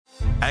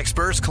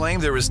Experts claim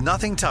there is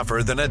nothing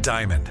tougher than a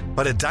diamond.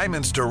 But at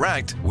Diamonds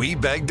Direct, we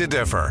beg to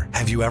differ.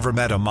 Have you ever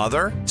met a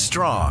mother?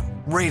 Strong,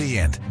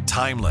 radiant,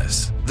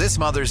 timeless. This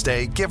Mother's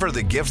Day, give her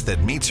the gift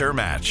that meets her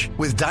match.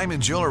 With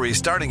diamond jewelry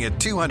starting at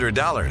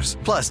 $200.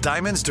 Plus,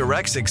 Diamonds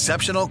Direct's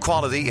exceptional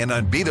quality and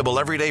unbeatable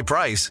everyday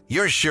price,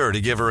 you're sure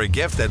to give her a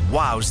gift that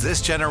wows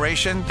this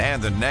generation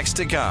and the next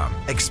to come.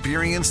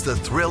 Experience the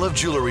thrill of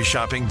jewelry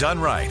shopping done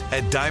right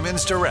at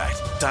Diamonds Direct.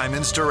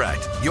 Diamonds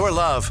Direct. Your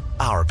love,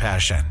 our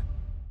passion.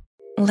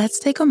 Let's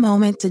take a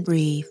moment to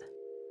breathe.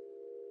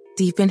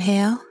 Deep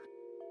inhale.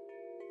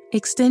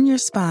 Extend your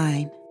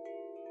spine.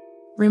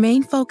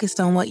 Remain focused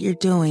on what you're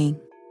doing.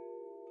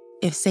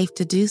 If safe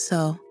to do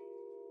so,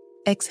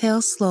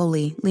 exhale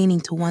slowly, leaning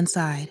to one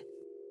side.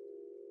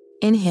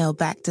 Inhale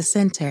back to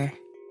center.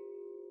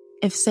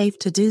 If safe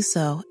to do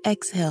so,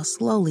 exhale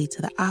slowly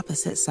to the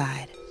opposite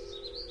side.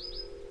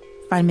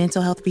 Find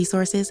mental health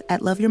resources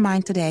at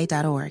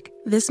loveyourmindtoday.org.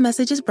 This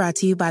message is brought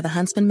to you by the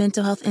Huntsman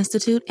Mental Health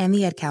Institute and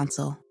the Ad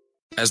Council.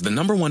 As the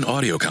 #1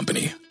 audio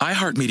company,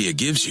 iHeartMedia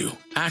gives you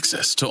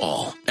access to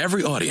all.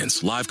 Every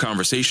audience, live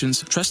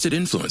conversations, trusted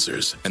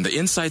influencers, and the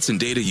insights and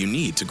data you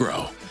need to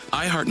grow.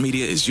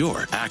 iHeartMedia is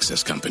your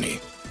access company.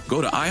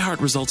 Go to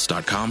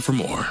iHeartResults.com for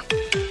more.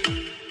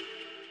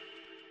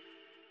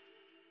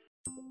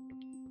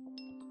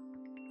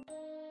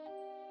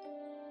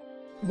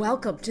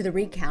 Welcome to The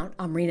Recount.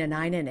 I'm Rena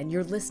Ninan, and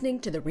you're listening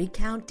to The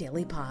Recount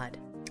Daily Pod.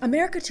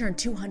 America turned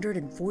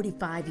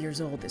 245 years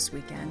old this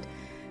weekend.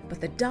 But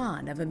the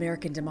dawn of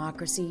American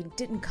democracy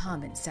didn't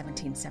come in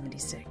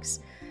 1776.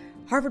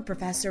 Harvard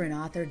professor and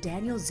author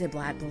Daniel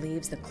Ziblatt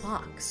believes the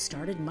clock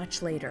started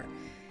much later.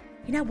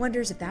 He now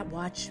wonders if that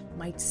watch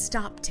might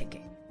stop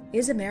ticking.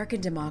 Is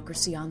American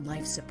democracy on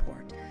life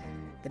support?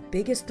 The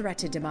biggest threat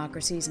to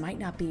democracies might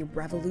not be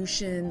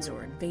revolutions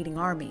or invading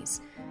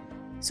armies.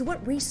 So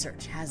what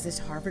research has this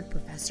Harvard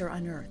professor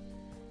unearthed?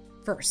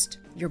 First,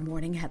 your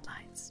morning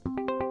headlines.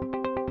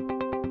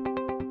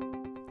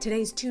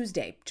 Today's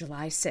Tuesday,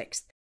 July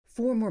 6th.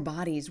 4 more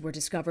bodies were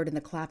discovered in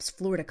the collapsed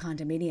Florida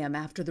condominium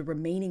after the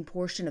remaining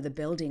portion of the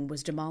building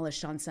was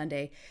demolished on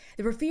Sunday.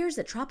 There were fears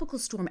that Tropical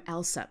Storm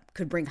Elsa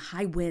could bring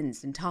high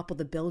winds and topple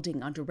the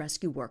building onto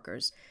rescue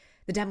workers.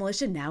 The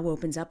demolition now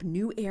opens up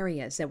new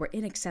areas that were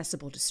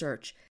inaccessible to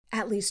search.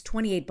 At least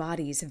 28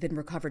 bodies have been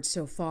recovered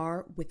so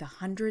far, with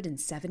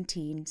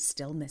 117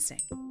 still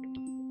missing.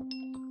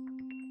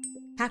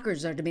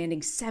 Hackers are demanding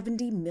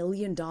 $70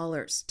 million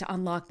to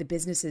unlock the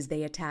businesses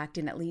they attacked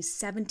in at least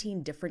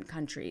 17 different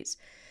countries.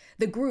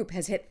 The group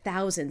has hit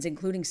thousands,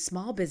 including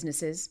small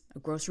businesses, a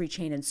grocery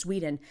chain in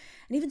Sweden,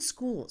 and even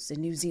schools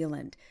in New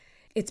Zealand.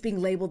 It's being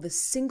labeled the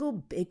single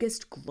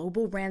biggest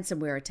global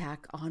ransomware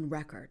attack on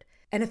record.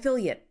 An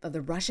affiliate of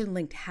the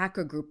Russian-linked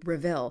hacker group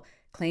Revil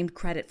claimed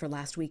credit for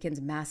last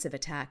weekend's massive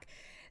attack.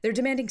 They're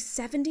demanding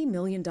 $70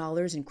 million in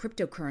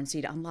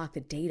cryptocurrency to unlock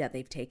the data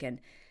they've taken.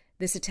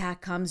 This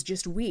attack comes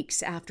just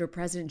weeks after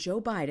President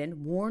Joe Biden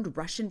warned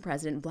Russian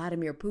President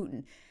Vladimir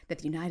Putin that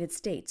the United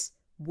States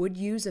would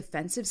use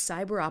offensive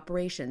cyber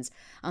operations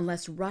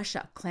unless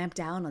Russia clamped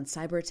down on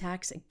cyber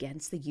attacks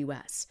against the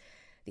U.S.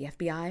 The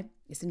FBI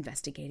is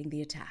investigating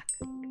the attack.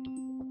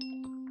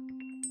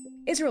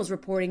 Israel's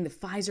reporting the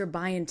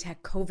Pfizer-BioNTech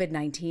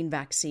COVID-19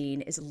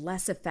 vaccine is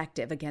less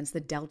effective against the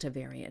Delta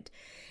variant.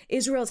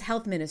 Israel's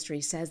health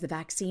ministry says the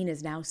vaccine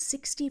is now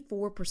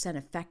 64%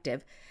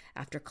 effective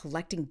after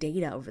collecting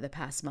data over the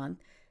past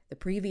month. The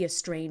previous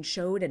strain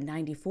showed a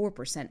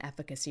 94%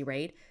 efficacy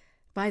rate.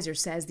 Pfizer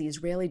says the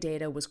Israeli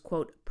data was,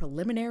 quote,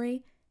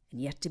 preliminary and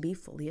yet to be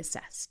fully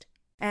assessed.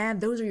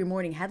 And those are your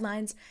morning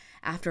headlines.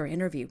 After our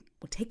interview,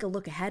 we'll take a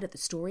look ahead at the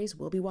stories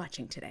we'll be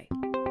watching today.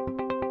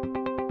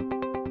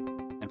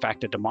 In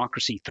fact, a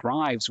democracy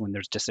thrives when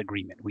there's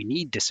disagreement. We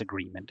need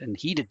disagreement and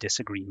heated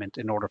disagreement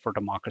in order for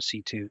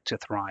democracy to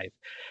thrive.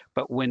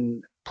 But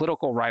when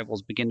political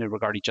rivals begin to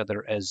regard each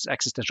other as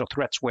existential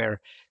threats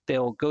where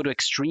they'll go to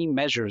extreme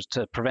measures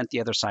to prevent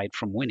the other side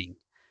from winning,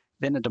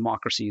 then a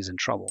democracy is in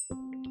trouble.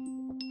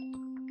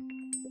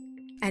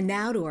 And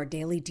now to our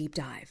daily deep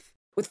dive.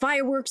 With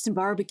fireworks and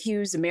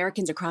barbecues,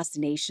 Americans across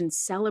the nation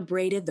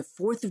celebrated the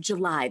 4th of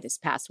July this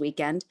past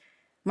weekend,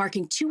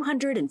 marking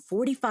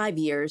 245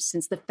 years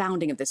since the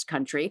founding of this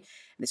country,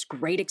 this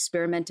great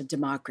experiment of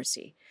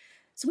democracy.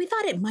 So we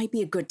thought it might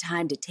be a good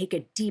time to take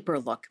a deeper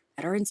look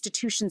at our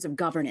institutions of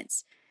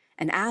governance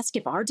and ask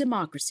if our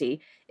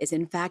democracy is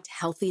in fact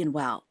healthy and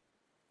well.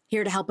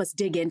 Here to help us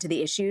dig into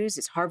the issues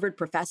is Harvard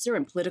professor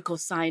and political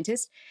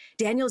scientist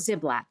Daniel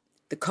Ziblatt,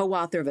 the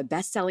co-author of a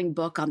best-selling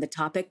book on the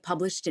topic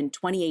published in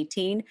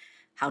 2018,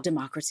 How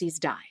Democracies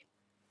Die.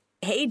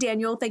 Hey,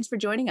 Daniel, thanks for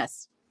joining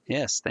us.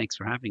 Yes, thanks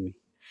for having me.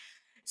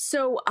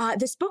 So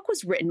this book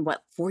was written,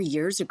 4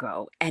 years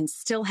ago and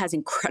still has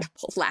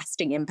incredible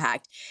lasting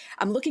impact.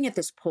 I'm looking at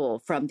this poll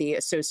from the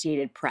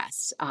Associated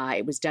Press.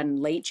 It was done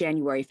in late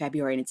January,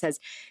 February, and it says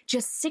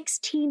just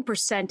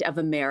 16% of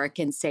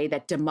Americans say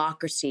that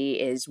democracy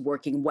is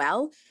working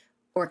well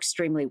or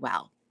extremely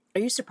well.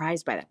 Are you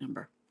surprised by that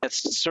number?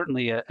 That's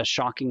certainly a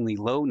shockingly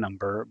low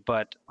number,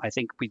 but I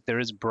think there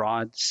is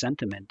broad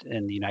sentiment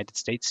in the United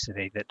States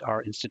today that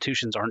our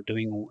institutions aren't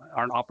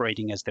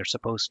operating as they're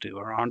supposed to,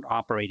 or aren't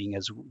operating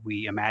as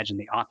we imagine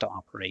they ought to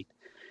operate.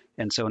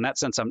 And so in that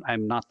sense,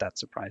 I'm not that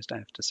surprised, I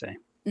have to say.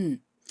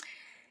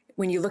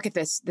 When you look at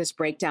this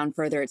breakdown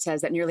further, it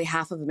says that nearly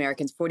half of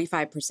Americans,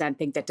 45%,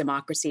 think that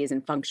democracy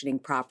isn't functioning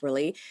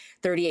properly.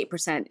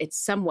 38%, it's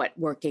somewhat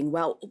working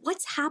well.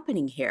 What's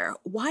happening here?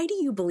 Why do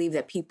you believe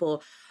that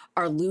people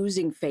are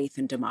losing faith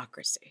in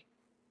democracy?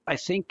 I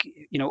think,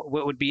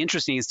 what would be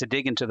interesting is to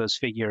dig into those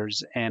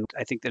figures. And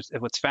I think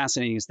what's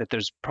fascinating is that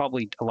there's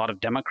probably a lot of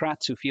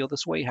Democrats who feel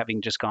this way,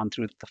 having just gone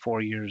through the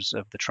 4 years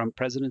of the Trump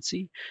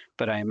presidency.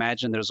 But I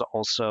imagine there's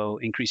also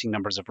increasing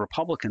numbers of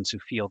Republicans who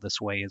feel this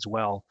way as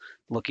well,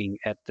 looking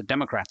at the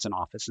Democrats in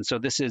office. And so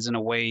this is, in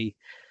a way,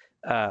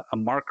 a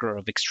marker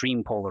of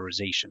extreme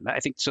polarization. I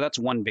think so. That's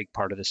one big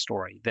part of the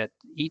story, that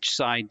each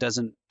side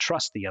doesn't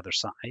trust the other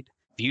side,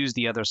 views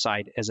the other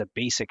side as a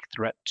basic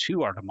threat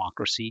to our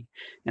democracy.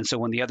 And so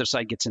when the other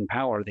side gets in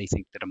power, they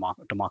think that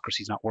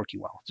democracy is not working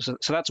well. So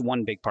that's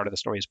one big part of the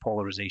story, is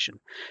polarization.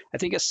 I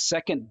think a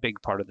second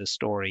big part of the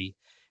story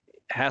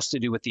has to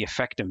do with the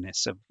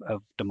effectiveness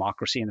of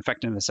democracy and the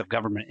effectiveness of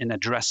government in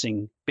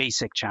addressing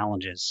basic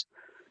challenges: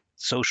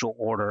 social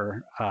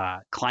order,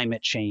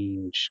 climate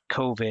change,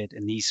 COVID,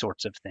 and these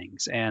sorts of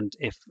things. And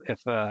if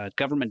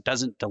government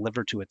doesn't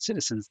deliver to its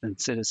citizens, then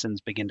citizens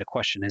begin to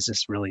question, is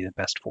this really the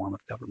best form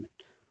of government?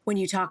 When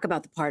you talk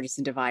about the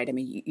partisan divide, I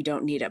mean, you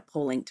don't need a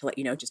polling to let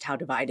you know just how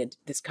divided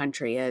this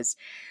country is.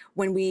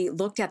 When we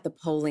looked at the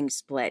polling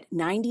split,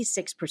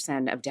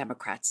 96% of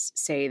Democrats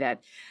say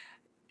that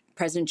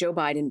President Joe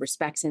Biden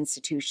respects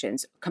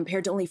institutions,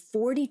 compared to only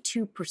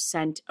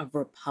 42% of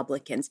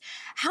Republicans.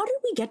 How did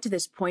we get to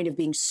this point of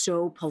being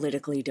so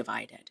politically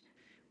divided?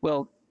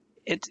 Well,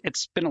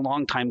 it's been a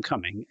long time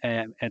coming,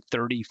 at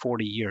 30,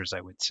 40 years,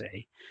 I would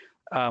say.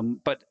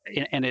 But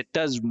it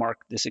does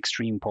mark this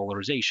extreme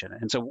polarization.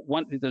 And so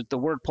the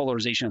word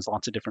polarization has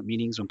lots of different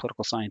meanings when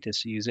political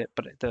scientists use it.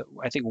 But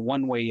I think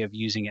one way of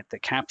using it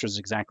that captures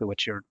exactly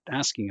what you're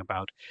asking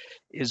about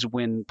is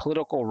when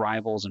political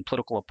rivals and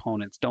political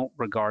opponents don't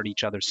regard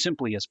each other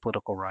simply as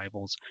political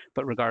rivals,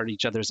 but regard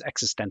each other as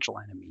existential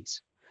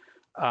enemies.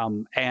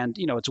 And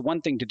it's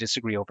one thing to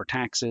disagree over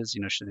taxes.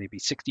 Should they be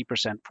 60%,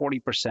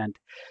 40%?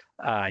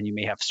 And you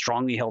may have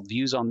strongly held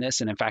views on this.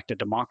 And in fact, a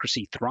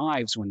democracy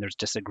thrives when there's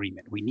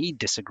disagreement. We need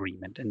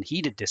disagreement and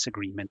heated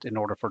disagreement in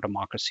order for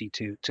democracy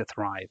to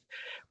thrive.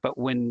 But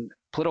when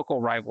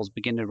political rivals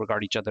begin to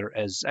regard each other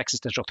as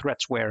existential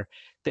threats, where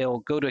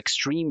they'll go to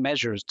extreme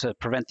measures to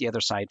prevent the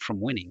other side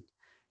from winning,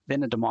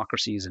 then a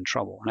democracy is in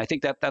trouble. And I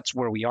think that's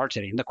where we are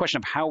today. And the question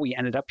of how we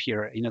ended up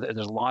here,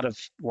 there's a lot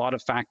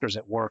of factors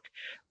at work.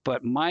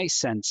 But my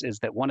sense is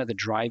that one of the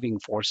driving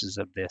forces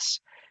of this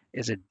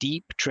is a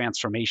deep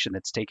transformation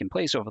that's taken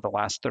place over the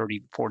last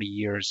 30, 40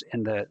 years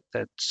in the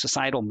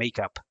societal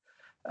makeup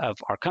of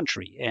our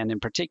country. And in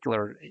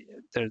particular,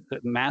 the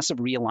massive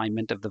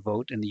realignment of the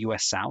vote in the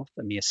U.S. South.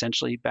 I mean,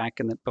 essentially back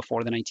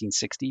before the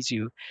 1960s,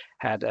 you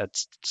had a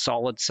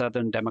solid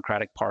Southern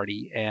Democratic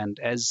Party. And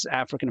as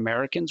African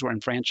Americans were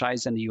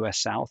enfranchised in the U.S.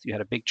 South, you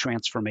had a big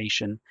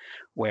transformation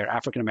where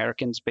African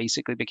Americans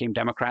basically became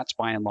Democrats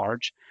by and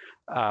large.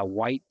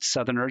 White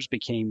Southerners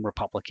became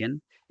Republican.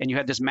 And you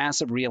had this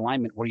massive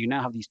realignment where you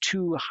now have these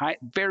two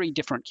very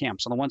different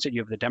camps. On the one side,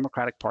 you have the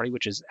Democratic Party,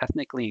 which is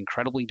ethnically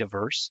incredibly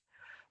diverse,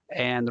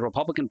 and the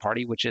Republican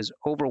Party, which is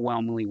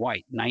overwhelmingly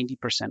white,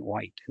 90%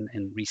 white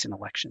in recent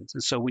elections.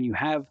 And so when you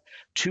have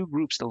two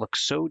groups that look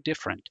so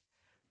different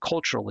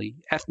culturally,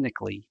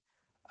 ethnically,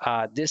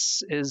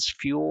 this is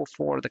fuel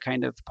for the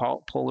kind of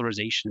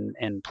polarization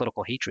and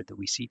political hatred that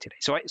we see today.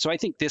 So I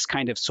think this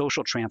kind of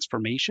social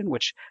transformation,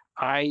 which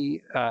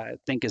I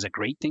think is a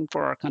great thing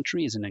for our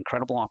country, is an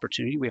incredible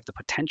opportunity. We have the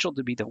potential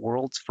to be the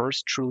world's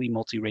first truly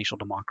multiracial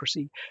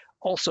democracy,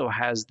 also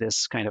has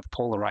this kind of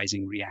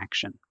polarizing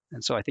reaction.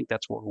 And so I think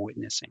that's what we're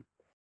witnessing.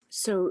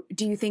 So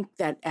do you think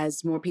that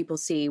as more people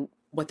see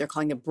what they're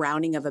calling the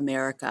browning of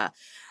America,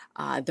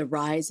 the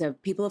rise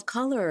of people of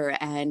color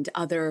and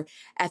other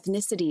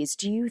ethnicities,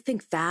 do you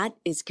think that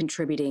is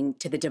contributing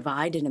to the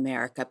divide in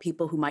America,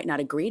 people who might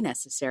not agree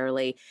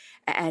necessarily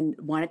and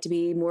want it to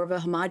be more of a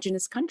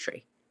homogenous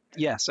country?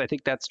 Yes, I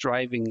think that's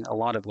driving a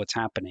lot of what's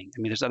happening. I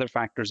mean, there's other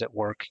factors at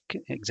work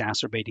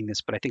exacerbating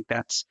this, but I think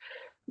that's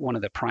one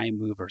of the prime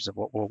movers of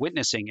what we're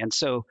witnessing. And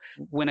so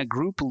when a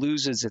group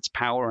loses its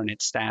power and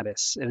its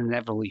status, it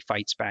inevitably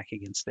fights back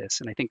against this.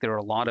 And I think there are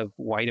a lot of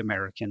white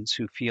Americans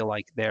who feel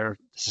like the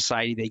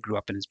society they grew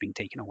up in is being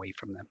taken away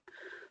from them.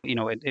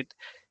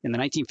 In the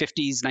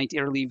 1950s,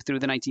 early through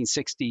the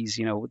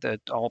 1960s,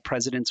 all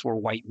presidents were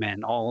white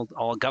men,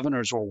 all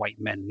governors were white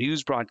men,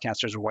 news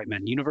broadcasters were white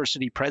men,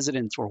 university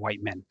presidents were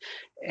white men.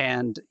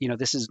 And,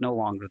 this is no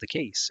longer the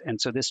case.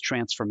 And so this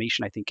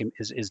transformation, I think,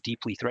 is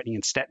deeply threatening.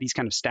 And these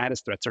kind of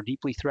status threats are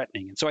deeply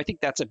threatening. And so I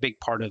think that's a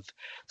big part of the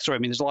story. I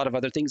mean, there's a lot of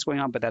other things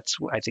going on, but that's,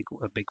 I think,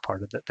 a big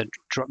part of the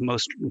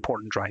most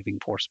important driving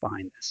force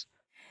behind this.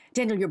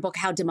 Daniel, your book,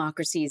 How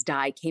Democracies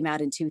Die, came out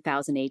in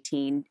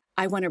 2018.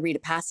 I want to read a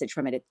passage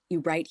from it.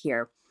 You write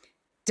here,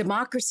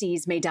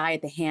 democracies may die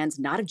at the hands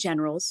not of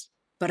generals,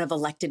 but of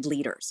elected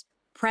leaders,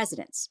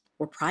 presidents,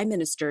 or prime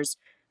ministers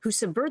who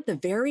subvert the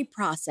very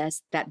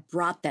process that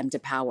brought them to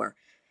power.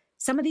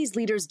 Some of these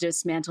leaders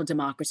dismantle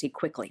democracy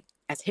quickly,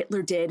 as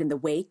Hitler did in the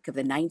wake of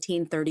the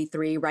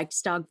 1933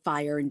 Reichstag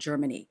fire in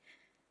Germany.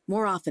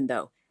 More often,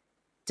 though,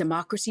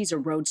 democracies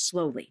erode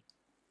slowly,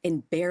 in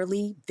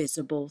barely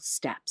visible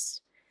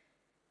steps.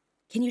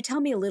 Can you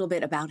tell me a little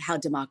bit about how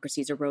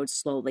democracies erode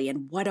slowly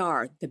and what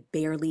are the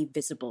barely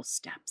visible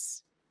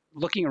steps?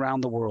 Looking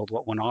around the world,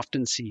 what one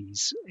often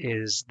sees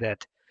is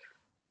that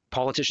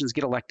politicians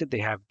get elected, they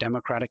have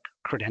democratic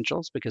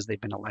credentials because they've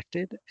been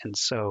elected. And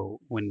so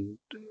when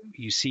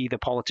you see the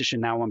politician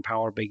now in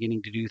power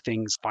beginning to do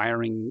things,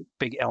 firing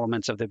big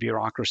elements of the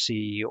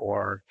bureaucracy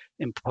or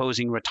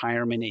imposing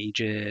retirement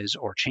ages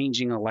or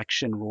changing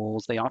election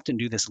rules, they often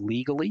do this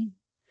legally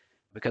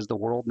because the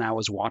world now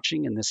is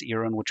watching. In this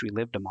era in which we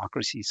live,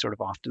 democracy is sort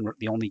of often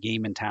the only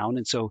game in town.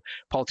 And so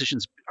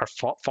politicians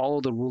follow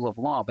the rule of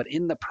law, but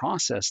in the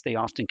process, they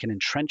often can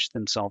entrench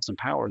themselves in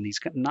power in these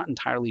not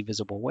entirely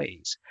visible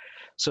ways.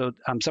 So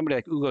somebody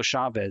like Hugo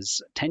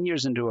Chavez, 10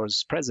 years into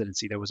his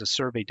presidency, there was a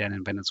survey done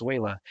in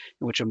Venezuela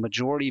in which a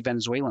majority of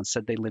Venezuelans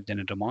said they lived in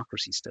a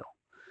democracy still.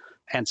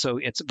 And so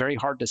it's very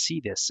hard to see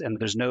this. And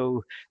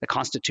the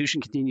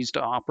Constitution continues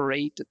to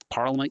operate, the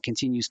parliament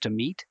continues to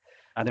meet.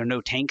 There are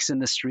no tanks in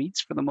the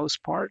streets for the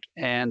most part.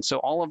 And so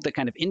all of the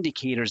kind of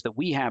indicators that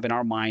we have in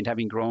our mind,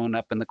 having grown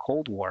up in the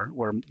Cold War,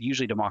 where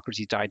usually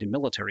democracies died in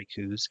military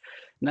coups,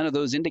 none of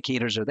those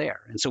indicators are there.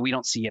 And so we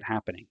don't see it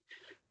happening.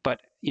 But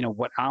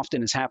what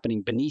often is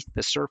happening beneath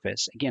the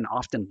surface, again,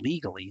 often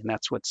legally, and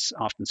that's what's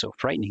often so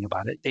frightening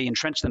about it, they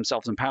entrench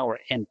themselves in power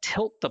and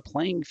tilt the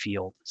playing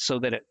field so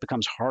that it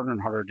becomes harder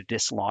and harder to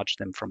dislodge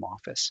them from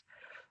office.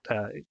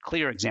 A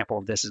clear example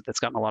of this that's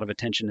gotten a lot of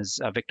attention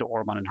is Viktor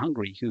Orban in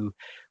Hungary, who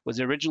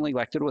was originally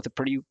elected with a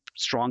pretty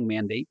strong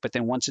mandate, but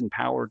then once in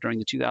power during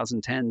the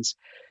 2010s,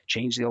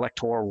 changed the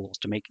electoral rules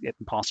to make it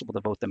impossible to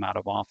vote them out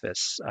of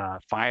office,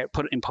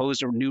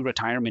 imposed a new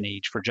retirement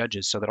age for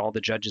judges so that all the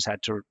judges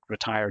had to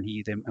retire, and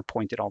he then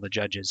appointed all the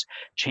judges,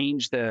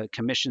 changed the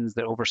commissions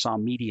that oversaw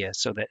media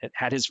so that it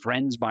had his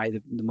friends buy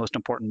the most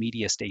important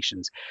media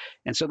stations.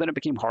 And so then it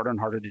became harder and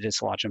harder to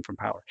dislodge him from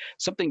power.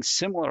 Something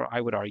similar,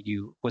 I would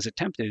argue, was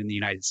attempted in the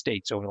United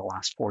States over the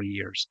last 4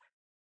 years.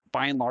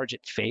 By and large,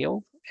 it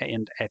failed.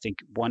 And I think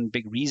one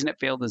big reason it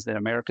failed is that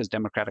America's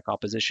Democratic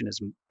opposition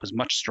was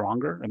much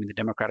stronger. I mean, the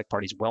Democratic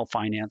Party is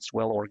well-financed,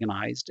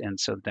 well-organized. And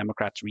so the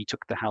Democrats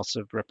retook the House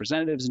of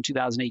Representatives in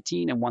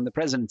 2018 and won the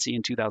presidency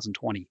in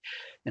 2020.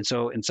 And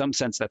so in some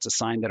sense, that's a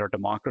sign that our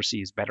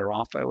democracy is better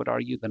off, I would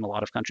argue, than a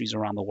lot of countries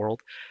around the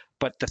world.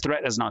 But the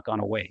threat has not gone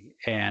away.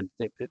 And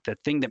the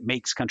thing that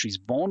makes countries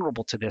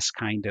vulnerable to this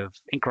kind of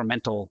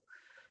incremental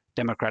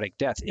democratic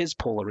death is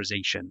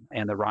polarization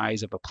and the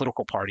rise of a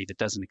political party that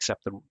doesn't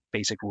accept the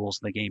basic rules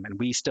of the game. And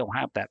we still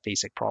have that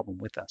basic problem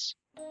with us.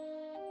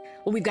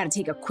 Well, we've got to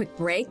take a quick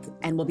break,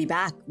 and we'll be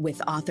back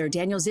with author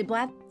Daniel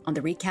Ziblatt on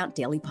the Recount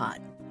Daily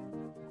Pod.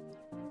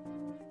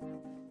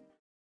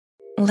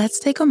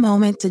 Let's take a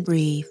moment to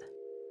breathe.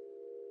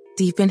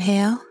 Deep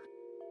inhale.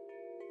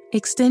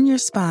 Extend your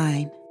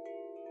spine.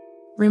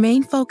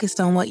 Remain focused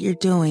on what you're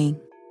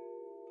doing.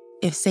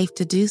 If safe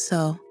to do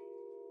so,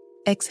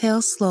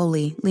 exhale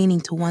slowly,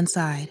 leaning to one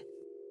side.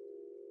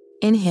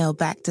 Inhale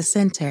back to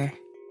center.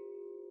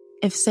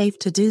 If safe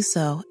to do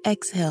so,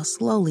 exhale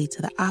slowly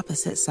to the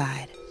opposite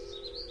side.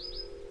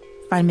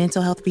 Find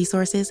mental health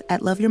resources at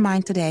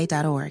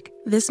loveyourmindtoday.org.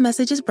 This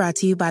message is brought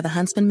to you by the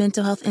Huntsman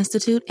Mental Health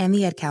Institute and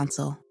the Ad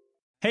Council.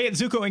 Hey,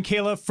 it's Zuko and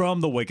Kayla from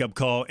The Wake Up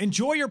Call.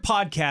 Enjoy your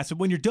podcast, but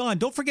when you're done,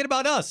 don't forget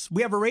about us.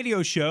 We have a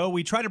radio show.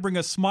 We try to bring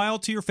a smile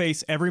to your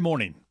face every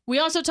morning. We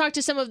also talk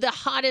to some of the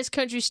hottest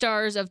country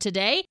stars of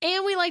today,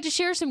 and we like to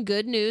share some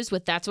good news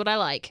with That's What I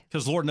Like.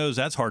 Because Lord knows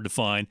that's hard to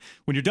find.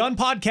 When you're done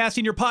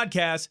podcasting your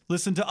podcast,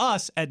 listen to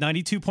us at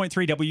 92.3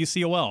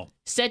 WCOL.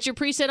 Set your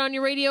preset on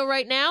your radio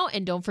right now,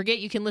 and don't forget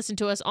you can listen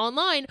to us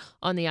online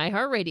on the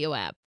iHeartRadio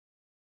app.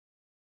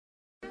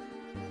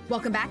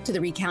 Welcome back to the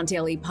Recount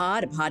Daily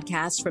Pod, a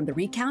podcast from the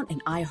Recount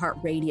and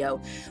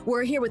iHeartRadio.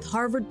 We're here with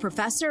Harvard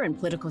professor and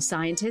political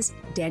scientist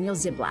Daniel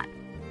Ziblatt.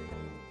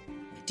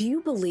 Do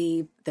you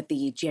believe that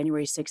the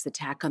January 6th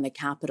attack on the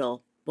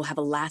Capitol will have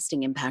a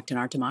lasting impact on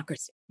our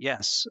democracy?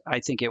 Yes, I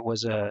think it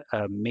was a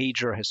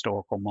major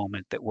historical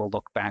moment that we'll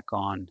look back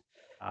on.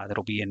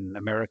 That'll be in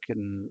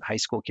American high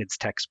school kids'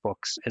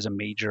 textbooks as a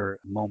major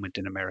moment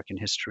in American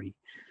history,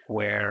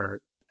 where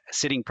a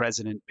sitting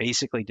president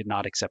basically did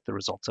not accept the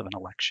results of an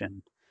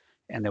election.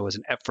 And there was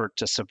an effort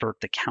to subvert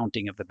the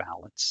counting of the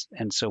ballots.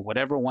 And so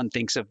whatever one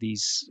thinks of the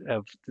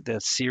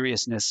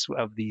seriousness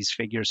of these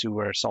figures who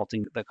were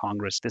assaulting the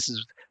Congress, this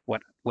is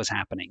what was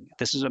happening.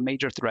 This is a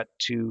major threat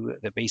to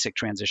the basic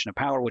transition of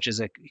power, which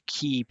is a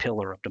key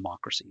pillar of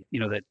democracy.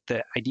 That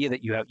the idea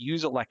that you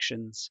use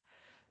elections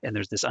and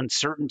there's this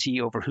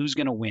uncertainty over who's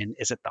going to win,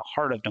 is at the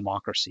heart of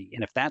democracy.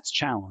 And if that's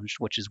challenged,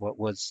 which is what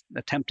was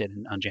attempted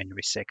on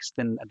January 6th,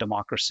 then a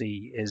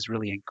democracy is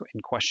really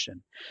in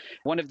question.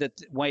 One of the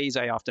ways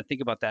I often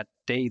think about that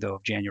day, though,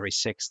 of January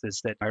 6th,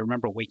 is that I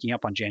remember waking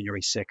up on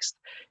January 6th,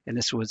 and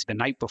this was the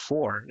night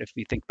before, if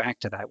you think back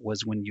to that,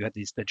 was when you had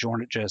the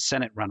Georgia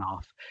Senate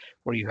runoff,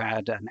 where you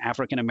had an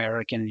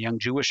African-American and young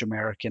Jewish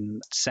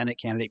American Senate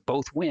candidate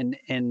both win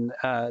in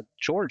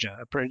Georgia,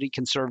 a pretty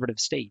conservative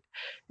state.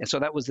 And so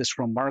that was this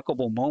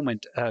remarkable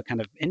moment,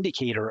 kind of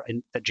indicator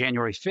in the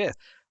January 5th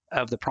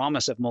of the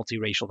promise of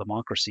multiracial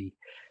democracy.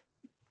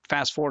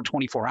 Fast forward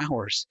 24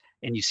 hours,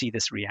 and you see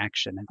this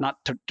reaction, and not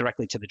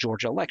directly to the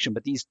Georgia election,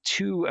 but these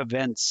two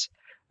events,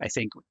 I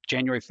think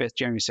January 5th,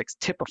 January 6th,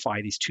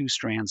 typify these two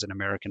strands in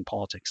American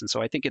politics. And so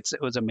I think it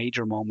was a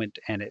major moment,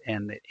 and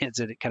it's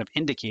a kind of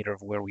indicator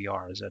of where we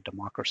are as a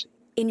democracy.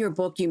 In your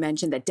book, you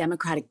mentioned that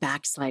Democratic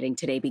backsliding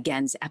today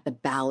begins at the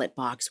ballot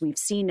box. We've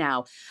seen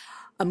now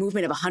a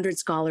movement of 100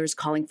 scholars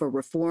calling for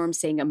reform,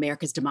 saying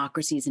America's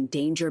democracy is in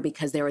danger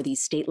because there are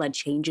these state-led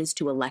changes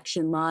to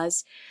election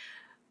laws.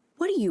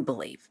 What do you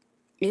believe?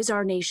 Is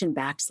our nation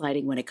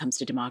backsliding when it comes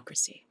to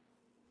democracy?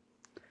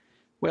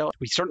 Well,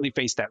 we certainly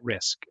face that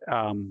risk.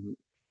 And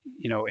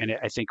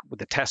I think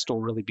the test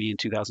will really be in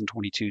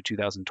 2022,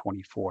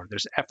 2024.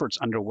 There's efforts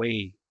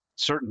underway,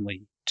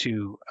 certainly,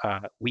 to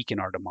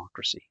weaken our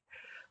democracy.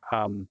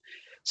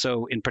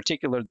 So in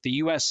particular, the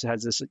U.S.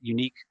 has this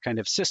unique kind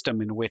of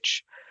system in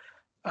which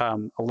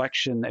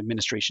election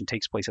administration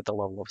takes place at the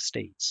level of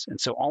states. And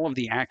so all of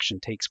the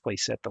action takes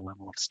place at the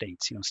level of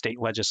states, state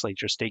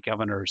legislatures, state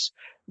governors,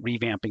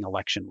 revamping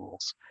election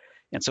rules.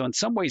 And so in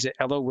some ways,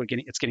 although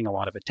it's getting a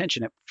lot of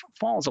attention, it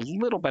falls a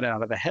little bit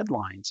out of the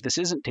headlines. This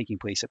isn't taking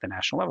place at the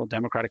national level.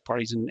 Democratic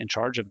Party's in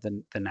charge of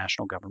the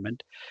national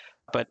government.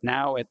 But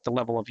now at the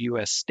level of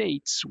U.S.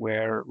 states,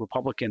 where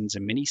Republicans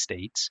in many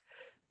states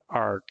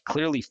are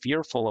clearly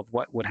fearful of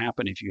what would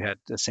happen if you had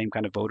the same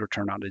kind of voter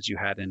turnout as you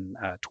had in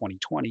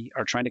 2020,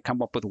 are trying to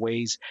come up with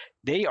ways,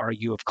 they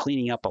argue, of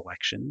cleaning up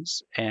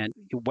elections. And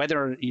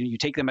whether you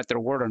take them at their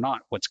word or not,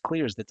 what's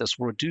clear is that this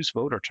will reduce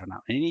voter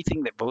turnout. And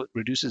anything that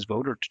reduces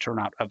voter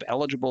turnout of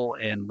eligible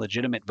and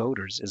legitimate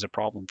voters is a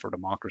problem for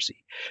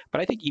democracy.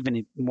 But I think even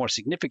a more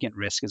significant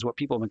risk is what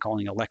people have been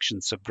calling election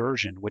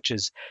subversion, which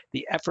is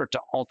the effort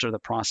to alter the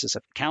process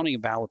of counting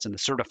of ballots and the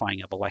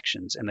certifying of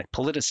elections and the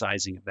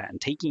politicizing of that,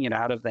 and taking it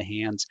out of the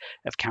hands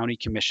of county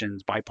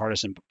commissions,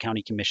 bipartisan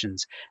county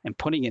commissions, and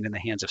putting it in the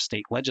hands of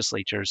state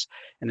legislatures.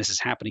 And this is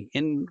happening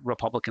in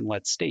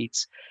Republican-led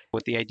states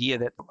with the idea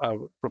that a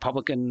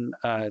Republican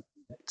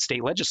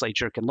state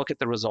legislature can look at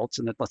the results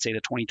in, let's say, the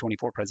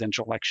 2024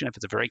 presidential election, if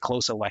it's a very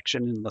close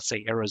election in, let's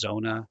say,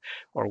 Arizona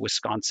or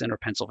Wisconsin or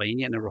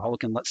Pennsylvania, and the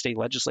Republican state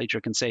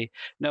legislature can say,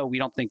 no, we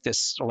don't think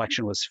this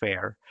election was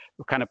fair.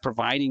 We're kind of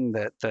providing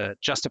the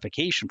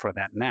justification for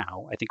that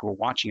now. I think we're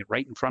watching it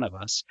right in front of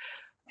us.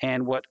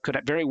 And what could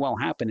very well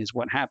happen is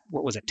what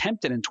was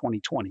attempted in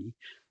 2020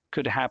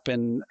 could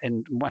happen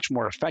and much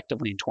more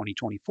effectively in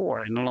 2024,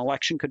 and an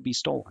election could be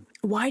stolen.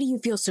 Why do you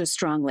feel so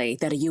strongly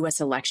that a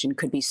U.S. election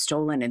could be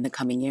stolen in the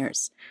coming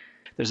years?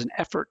 There's an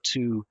effort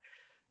to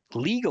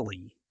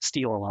legally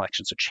steal an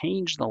election, so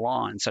change the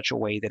law in such a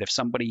way that if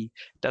somebody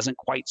doesn't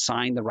quite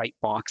sign the right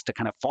box, to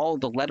kind of follow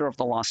the letter of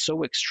the law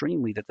so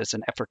extremely that there's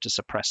an effort to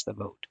suppress the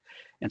vote.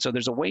 And so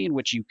there's a way in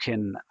which you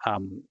can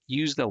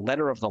use the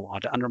letter of the law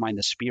to undermine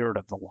the spirit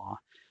of the law.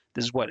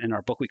 This is what in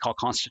our book we call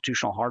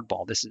constitutional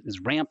hardball. This is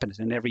rampant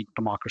in every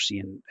democracy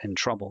in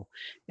trouble.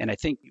 And I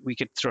think we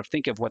could sort of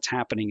think of what's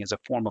happening as a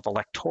form of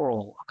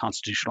electoral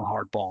constitutional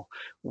hardball,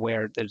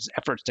 where there's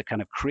efforts to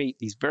kind of create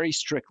these very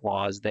strict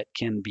laws that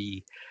can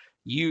be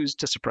used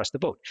to suppress the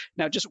vote.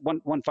 Now, just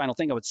one final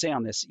thing I would say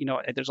on this,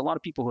 there's a lot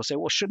of people who say,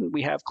 well, shouldn't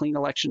we have clean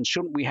elections?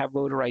 Shouldn't we have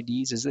voter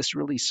IDs? Is this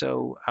really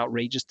so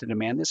outrageous to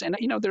demand this? And,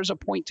 there's a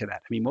point to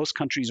that. I mean, most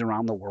countries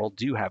around the world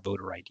do have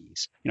voter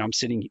IDs. I'm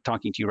sitting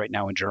talking to you right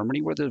now in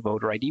Germany where there's a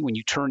voter ID. When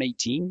you turn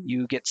 18,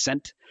 you get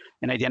sent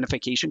an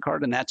identification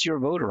card, and that's your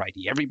voter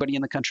ID. Everybody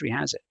in the country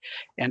has it.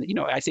 And,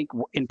 I think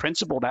in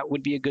principle, that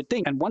would be a good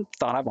thing. And one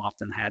thought I've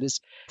often had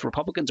is if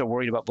Republicans are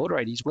worried about voter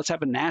IDs, let's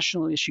have a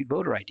nationally issued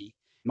voter ID.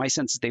 My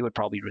sense is they would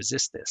probably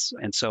resist this.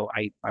 And so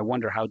I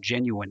wonder how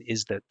genuine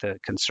is the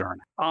concern.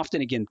 Often,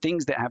 again,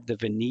 things that have the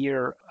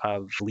veneer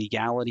of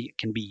legality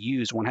can be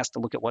used. One has to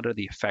look at what are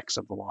the effects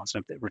of the laws.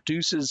 And if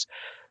it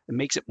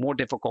makes it more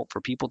difficult for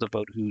people to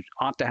vote who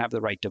ought to have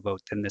the right to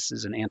vote, then this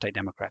is an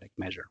anti-democratic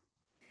measure.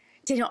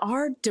 Daniel,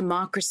 our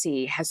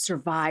democracy has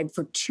survived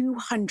for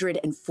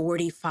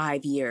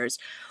 245 years.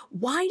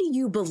 Why do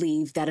you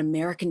believe that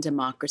American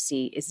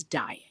democracy is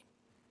dying?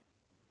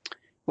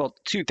 Well,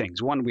 two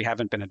things. One, we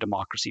haven't been a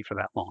democracy for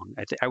that long.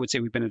 I would say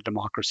we've been a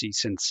democracy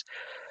since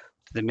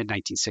the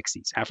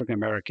mid-1960s. African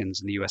Americans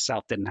in the U.S.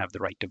 South didn't have the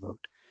right to vote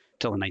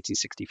till in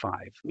 1965.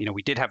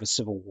 We did have a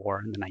civil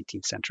war in the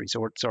 19th century.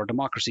 So our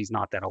democracy is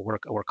not that old.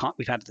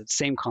 We've had the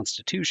same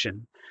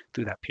constitution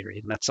through that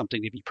period, and that's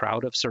something to be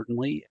proud of,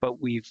 certainly.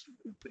 But we've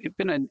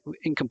been an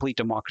incomplete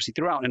democracy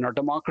throughout, and our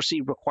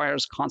democracy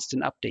requires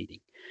constant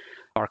updating.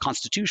 Our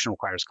Constitution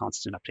requires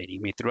constant updating.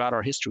 I mean, throughout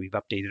our history,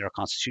 we've updated our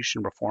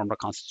Constitution, reformed our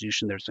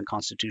Constitution. There's been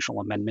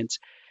constitutional amendments.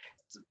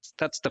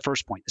 That's the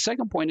first point. The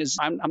second point is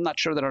I'm not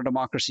sure that our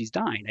democracy is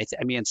dying.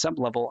 I mean, at some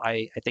level,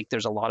 I think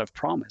there's a lot of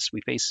promise.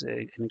 We face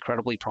an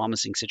incredibly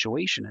promising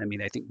situation. I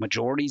mean, I think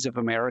majorities of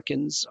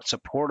Americans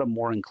support a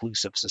more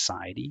inclusive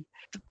society.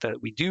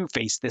 That we do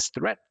face this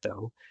threat,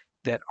 though,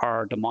 that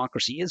our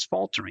democracy is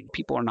faltering.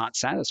 People are not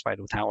satisfied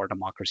with how our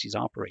democracy is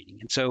operating.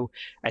 And so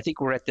I think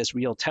we're at this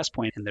real test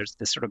point, and there's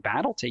this sort of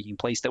battle taking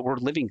place that we're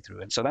living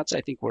through. And so that's,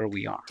 I think, where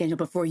we are. Daniel,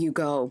 before you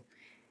go,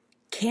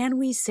 can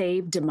we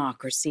save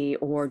democracy,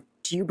 or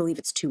do you believe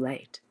it's too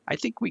late? I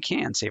think we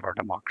can save our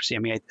democracy. I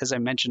mean, as I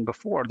mentioned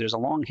before, there's a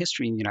long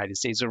history in the United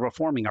States of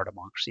reforming our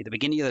democracy. The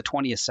beginning of the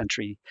 20th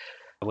century,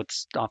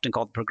 what's often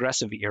called the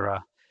progressive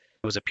era,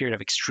 it was a period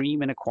of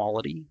extreme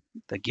inequality,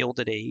 the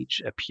Gilded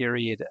Age, a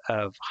period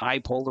of high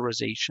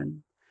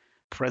polarization.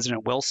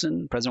 President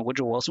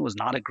Woodrow Wilson was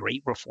not a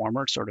great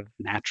reformer, sort of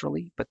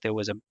naturally, but there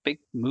was a big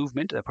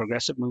movement, a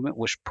progressive movement,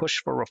 which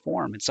pushed for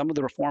reform. And some of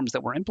the reforms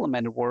that were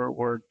implemented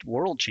were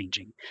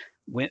world-changing,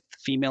 with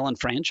female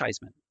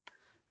enfranchisement,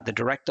 the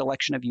direct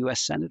election of U.S.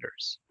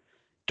 senators.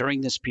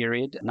 During this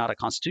period, not a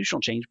constitutional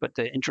change, but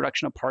the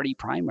introduction of party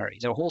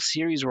primaries, a whole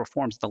series of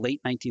reforms in the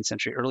late 19th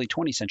century, early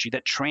 20th century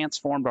that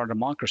transformed our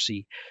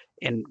democracy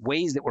in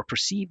ways that were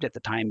perceived at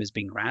the time as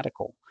being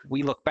radical.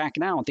 We look back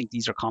now and think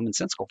these are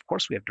commonsensical. Of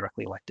course, we have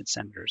directly elected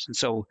senators. And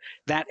so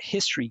that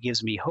history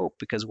gives me hope,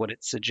 because what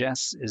it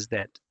suggests is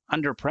that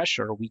under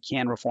pressure, we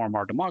can reform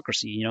our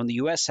democracy. You know, the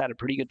U.S. had a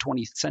pretty good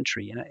 20th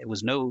century, and it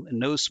was in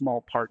no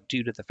small part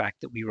due to the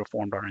fact that we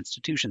reformed our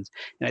institutions.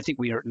 And I think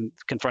we are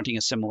confronting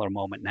a similar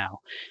moment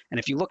now. And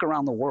if you look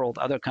around the world,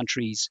 other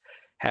countries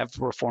have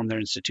reformed their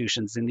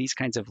institutions, and these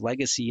kinds of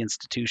legacy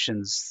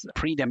institutions,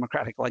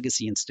 pre-democratic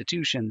legacy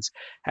institutions,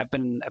 have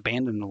been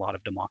abandoned in a lot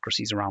of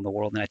democracies around the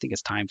world. And I think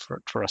it's time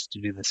for us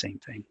to do the same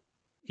thing.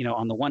 You know,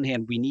 on the one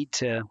hand, we need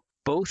to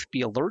both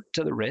be alert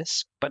to the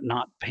risk, but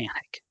not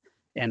panic.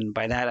 And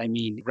by that, I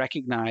mean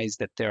recognize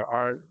that there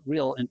are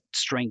real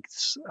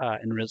strengths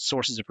and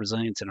sources of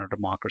resilience in our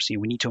democracy.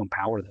 We need to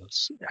empower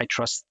those. I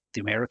trust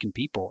the American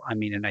people. I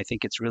mean, and I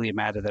think it's really a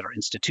matter that our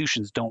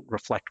institutions don't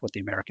reflect what the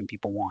American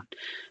people want.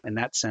 In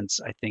that sense,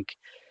 I think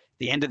at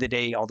the end of the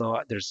day,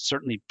 although there's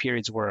certainly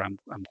periods where I'm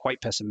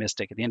quite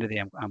pessimistic, at the end of the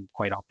day, I'm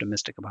quite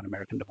optimistic about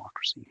American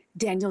democracy.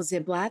 Daniel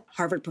Ziblatt,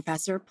 Harvard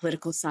professor,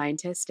 political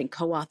scientist, and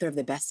co-author of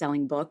the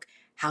best-selling book,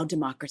 How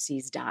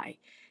Democracies Die.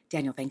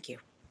 Daniel, thank you.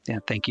 Yeah,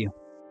 thank you.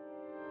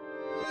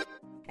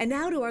 And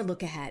now to our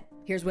look ahead.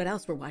 Here's what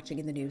else we're watching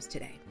in the news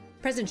today.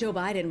 President Joe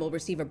Biden will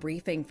receive a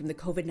briefing from the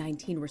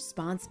COVID-19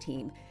 response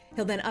team.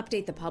 He'll then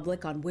update the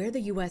public on where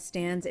the U.S.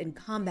 stands in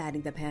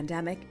combating the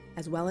pandemic,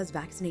 as well as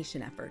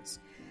vaccination efforts.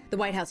 The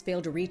White House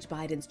failed to reach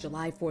Biden's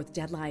July 4th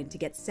deadline to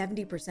get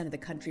 70% of the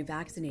country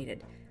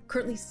vaccinated.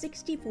 Currently,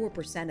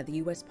 64% of the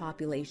U.S.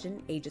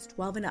 population ages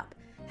 12 and up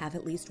have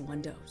at least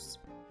one dose.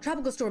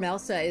 Tropical storm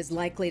Elsa is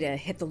likely to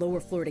hit the lower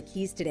Florida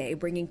Keys today,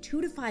 bringing 2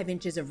 to 5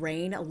 inches of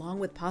rain, along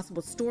with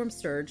possible storm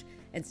surge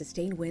and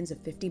sustained winds of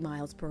 50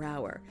 miles per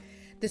hour.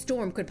 The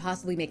storm could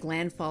possibly make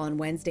landfall on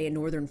Wednesday in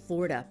northern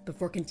Florida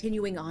before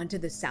continuing on to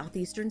the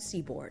southeastern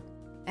seaboard.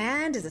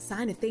 And as a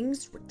sign of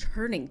things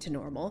returning to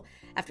normal,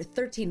 after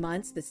 13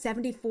 months, the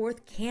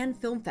 74th Cannes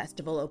Film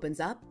Festival opens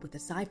up with the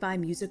sci-fi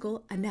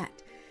musical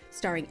Annette,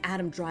 starring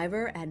Adam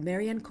Driver and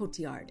Marion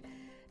Cotillard.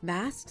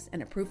 Masks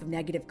and a proof of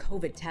negative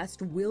COVID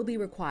test will be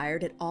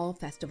required at all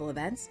festival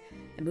events,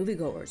 and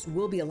moviegoers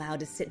will be allowed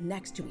to sit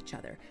next to each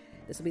other.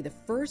 This will be the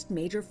first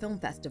major film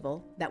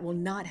festival that will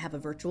not have a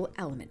virtual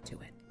element to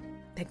it.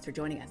 Thanks for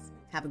joining us.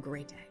 Have a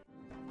great day.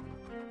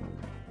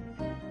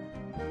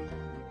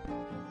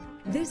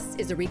 This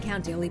is a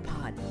Recount Daily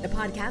Pod, a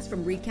podcast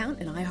from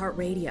Recount and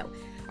iHeartRadio.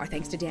 Our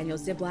thanks to Daniel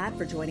Ziblatt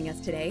for joining us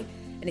today.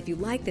 And if you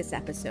like this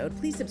episode,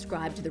 please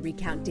subscribe to the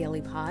Recount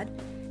Daily Pod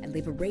and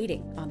leave a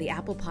rating on the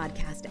Apple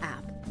Podcast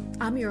app.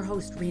 I'm your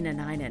host, Rena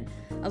Ninan.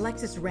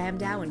 Alexis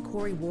Ramdow and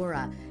Corey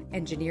Wara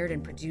engineered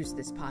and produced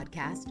this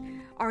podcast.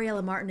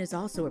 Ariella Martin is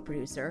also a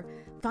producer.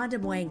 Fonda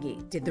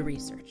Mwangi did the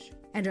research.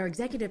 And our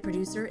executive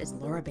producer is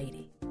Laura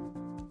Beatty.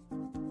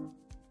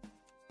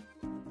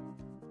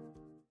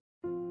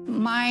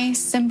 My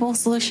simple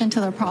solution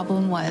to the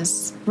problem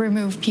was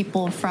remove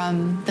people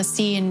from the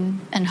scene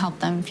and help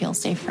them feel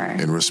safer.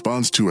 In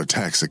response to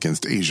attacks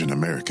against Asian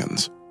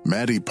Americans,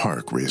 Maddie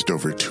Park raised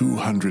over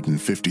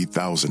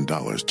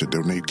 $250,000 to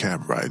donate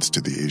cab rides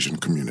to the Asian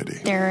community.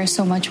 There is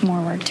so much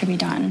more work to be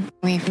done.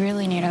 We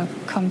really need to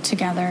come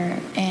together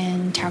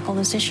and tackle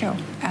this issue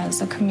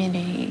as a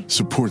community.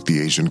 Support the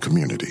Asian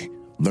community.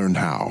 Learn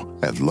how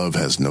at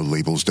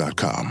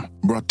lovehasnolabels.com.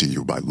 Brought to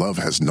you by Love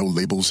Has No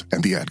Labels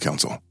and the Ad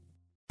Council.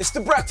 It's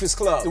The Breakfast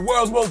Club, the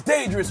world's most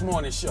dangerous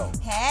morning show.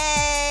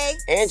 Hey!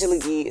 Angela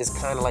Yee is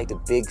kind of like the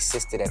big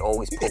sister that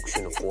always pokes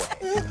you in the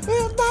forehead.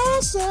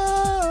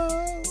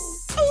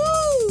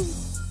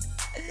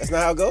 That's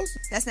not how it goes?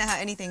 That's not how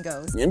anything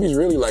goes. Yemi's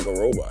really like a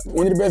robot.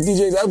 One of the best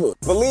DJs ever.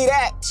 Believe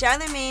that.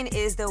 Charlamagne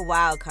is the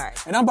wild card.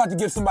 And I'm about to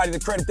give somebody the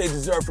credit they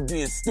deserve for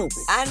being stupid.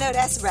 I know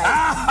that's right.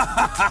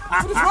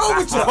 What is wrong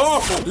with you?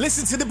 Oh.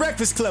 Listen to The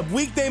Breakfast Club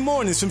weekday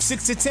mornings from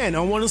 6 to 10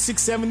 on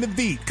 106.7 The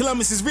Beat.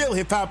 Columbus's real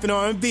hip-hop and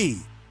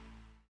R&B.